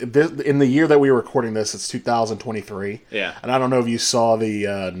example, in the year that we were recording this, it's 2023. Yeah. And I don't know if you saw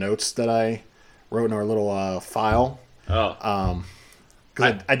the notes that I wrote in our little file. Oh.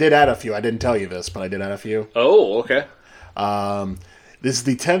 Because I did add a few. I didn't tell you this, but I did add a few. Oh, okay. This is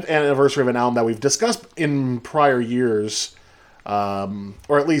the 10th anniversary of an album that we've discussed in prior years,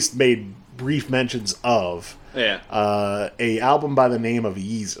 or at least made brief mentions of. Yeah. A album by the name of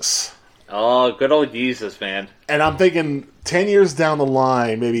Yeezus. Oh, good old Yeezus, man. And I'm thinking 10 years down the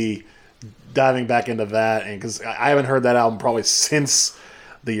line, maybe diving back into that, and because I haven't heard that album probably since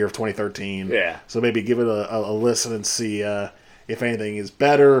the year of 2013. Yeah. So maybe give it a listen and see if anything is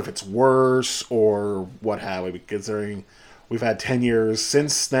better, if it's worse, or what have we. Considering we've had 10 years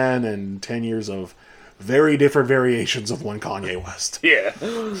since then, and 10 years of very different variations of one Kanye West. Yeah.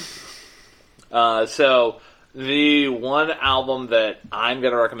 So the one album that I'm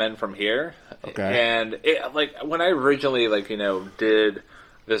going to recommend from here, and when I originally, like, you know, did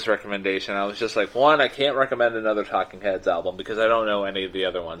this recommendation, I was just like, one, I can't recommend another Talking Heads album because I don't know any of the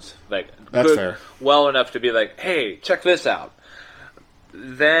other ones, like, that's fair, well enough to be like, hey, check this out.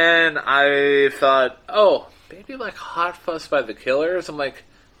 Then I thought, oh, maybe like Hot Fuss by the Killers. I'm like,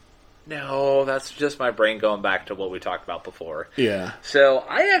 no, that's just my brain going back to what we talked about before. Yeah. So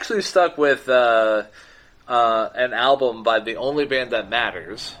I actually stuck with an album by the only band that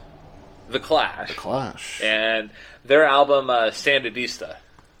matters, The Clash. The Clash. And their album, Standardista.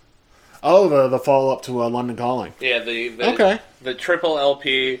 Oh, the follow-up to London Calling. Yeah, the triple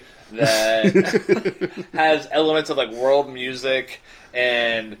LP that has elements of, like, world music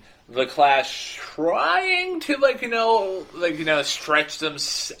and The Clash trying to, stretch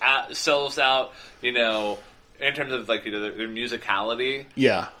themselves out, in terms of, their musicality.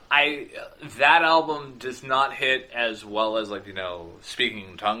 Yeah. That album does not hit as well as, Speaking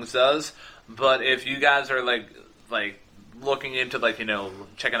in Tongues does. But if you guys are, looking into like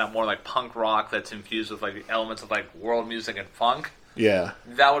checking out more like punk rock that's infused with like elements of like world music and funk, Yeah.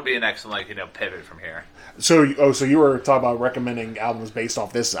 that would be an excellent like pivot from here. So you were talking about recommending albums based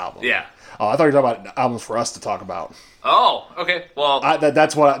off this album. Yeah. Oh, I thought you were talking about albums for us to talk about. Oh, okay. Well,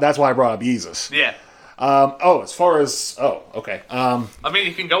 That's why I brought up Yeezus. yeah. Okay. I mean,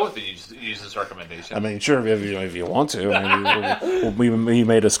 you can go with the user's recommendation. I mean, sure, if you want to. I mean, we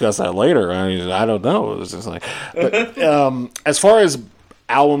may discuss that later. I mean, I don't know. It's just like, but as far as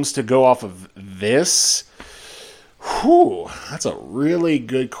albums to go off of this, that's a really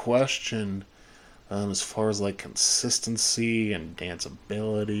good question. As far as like consistency and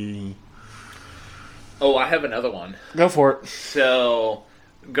danceability. Oh, I have another one. Go for it. So,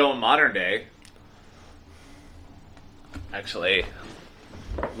 going modern day. Actually,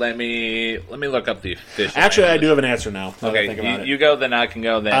 let me look up the official. Actually, I do have an answer now. Okay, you go, then I can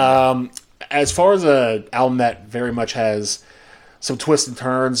go. Then as far as an album that very much has some twists and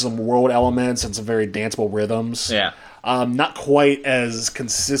turns, some world elements, and some very danceable rhythms. Yeah. Not quite as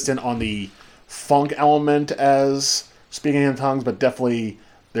consistent on the funk element as Speaking in Tongues, but definitely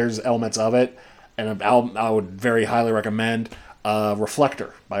there's elements of it. And an album I would very highly recommend,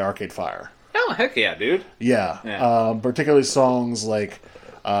 Reflector by Arcade Fire. Oh, heck yeah, dude. Yeah. Particularly songs like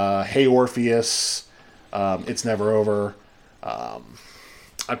Hey Orpheus, It's Never Over.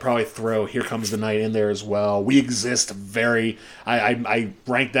 I'd probably throw Here Comes the Night in there as well. We Exist I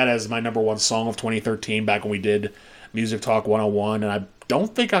ranked that as my number one song of 2013 back when we did Music Talk 101, and I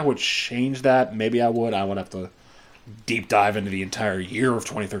don't think I would change that. Maybe I would. I would have to deep dive into the entire year of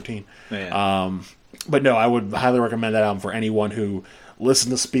 2013. Yeah. But no, I would highly recommend that album for anyone who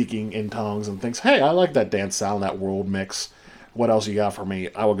listens to Speaking in Tongues and thinks, hey, I like that dance sound, that world mix. What else you got for me?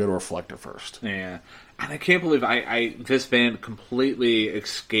 I will go to Reflector first. Yeah. And I can't believe this band completely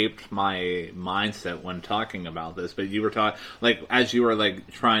escaped my mindset when talking about this. But you were talking, like, as you were,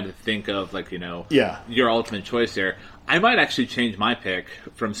 like, trying to think of, like, your ultimate choice there, I might actually change my pick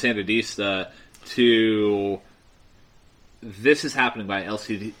from Sandinista to This Is Happening by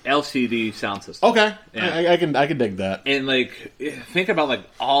LCD Sound System. Okay. Yeah. I can dig that. And, like, think about, like,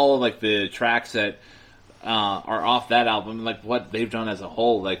 all of, like, the tracks that are off that album, like, what they've done as a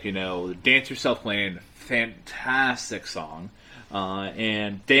whole. Like, Dance Yourself Clean, fantastic song.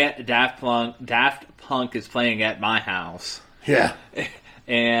 And Daft Punk is playing at my house. Yeah.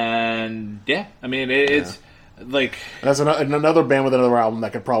 And, yeah, I mean, it's, like... That's another band with another album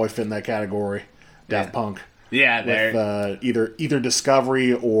that could probably fit in that category. Daft Punk. Yeah, they're... With either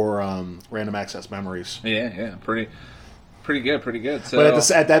Discovery or Random Access Memories. Yeah, pretty good. So,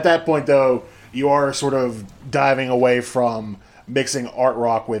 but at that point, though, you are sort of diving away from mixing art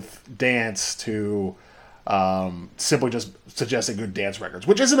rock with dance to simply just suggesting good dance records,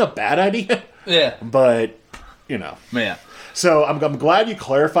 which isn't a bad idea. Yeah. But, Yeah. So I'm glad you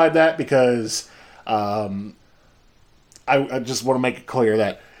clarified that because I just want to make it clear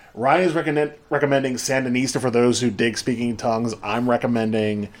that Ryan is recommending Sandinista for those who dig Speaking in Tongues. I'm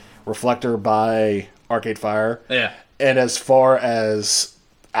recommending Reflector by Arcade Fire. Yeah. And as far as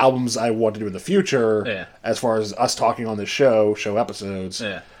albums I want to do in the future, as far as us talking on this show episodes,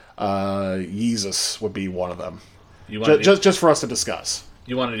 Yeezus would be one of them. Just for us to discuss.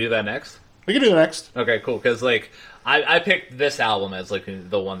 You want to do that next? We can do it next. Okay, cool. Because I picked this album as like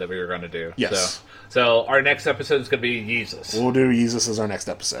the one that we were going to do. Yes. So our next episode is going to be Yeezus. We'll do Yeezus as our next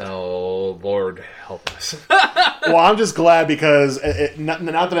episode. Oh, Lord help us. Well, I'm just glad because not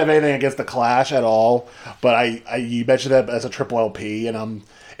that I have anything against the Clash at all, but you mentioned that as a triple LP, and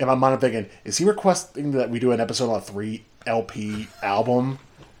in my mind I'm thinking, is he requesting that we do an episode on a 3 LP album?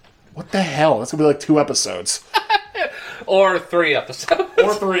 What the hell? That's gonna be like 2 episodes. Or 3 episodes.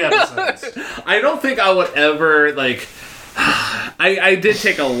 I don't think I would ever I did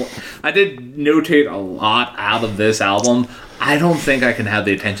notate a lot out of this album. I don't think I can have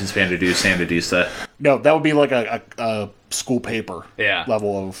the attention span to do Sandinista. No, that would be like a school paper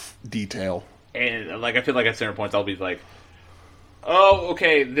level of detail. And I feel like at certain points I'll be like, oh,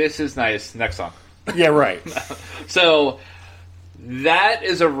 okay, this is nice. Next song. Yeah, right. So that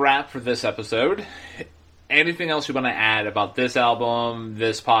is a wrap for this episode. Anything else you want to add about this album,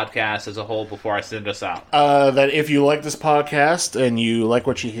 this podcast as a whole before I send us out? That if you like this podcast and you like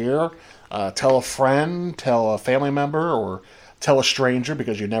what you hear, tell a friend, tell a family member, or tell a stranger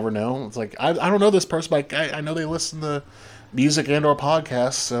because you never know. It's like, I don't know this person, but I know they listen to music and or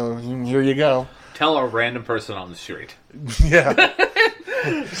podcasts, so here you go. Tell a random person on the street. Yeah.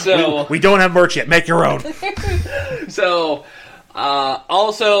 So we don't have merch yet. Make your own. So...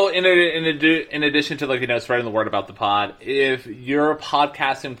 Also, in addition to spreading the word about the pod, if your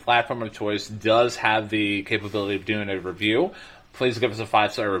podcasting platform of choice does have the capability of doing a review, please give us a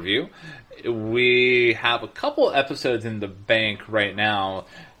 5-star review. We have a couple episodes in the bank right now.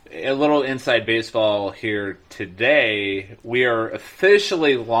 A little inside baseball here today. We are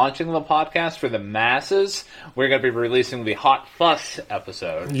officially launching the podcast for the masses. We're going to be releasing the Hot Fuss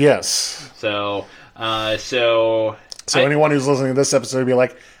episode. Yes. So anyone who's listening to this episode will be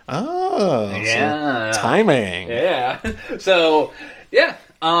like, oh, yeah, so timing. Yeah. So, yeah.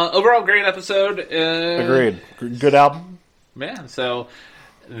 Overall, great episode. Agreed. Good album. Man, so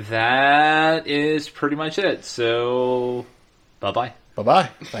that is pretty much it. So, bye-bye. Bye-bye.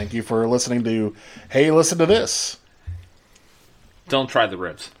 Thank you for listening to Hey, Listen to This. Don't try the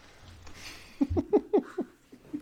ribs.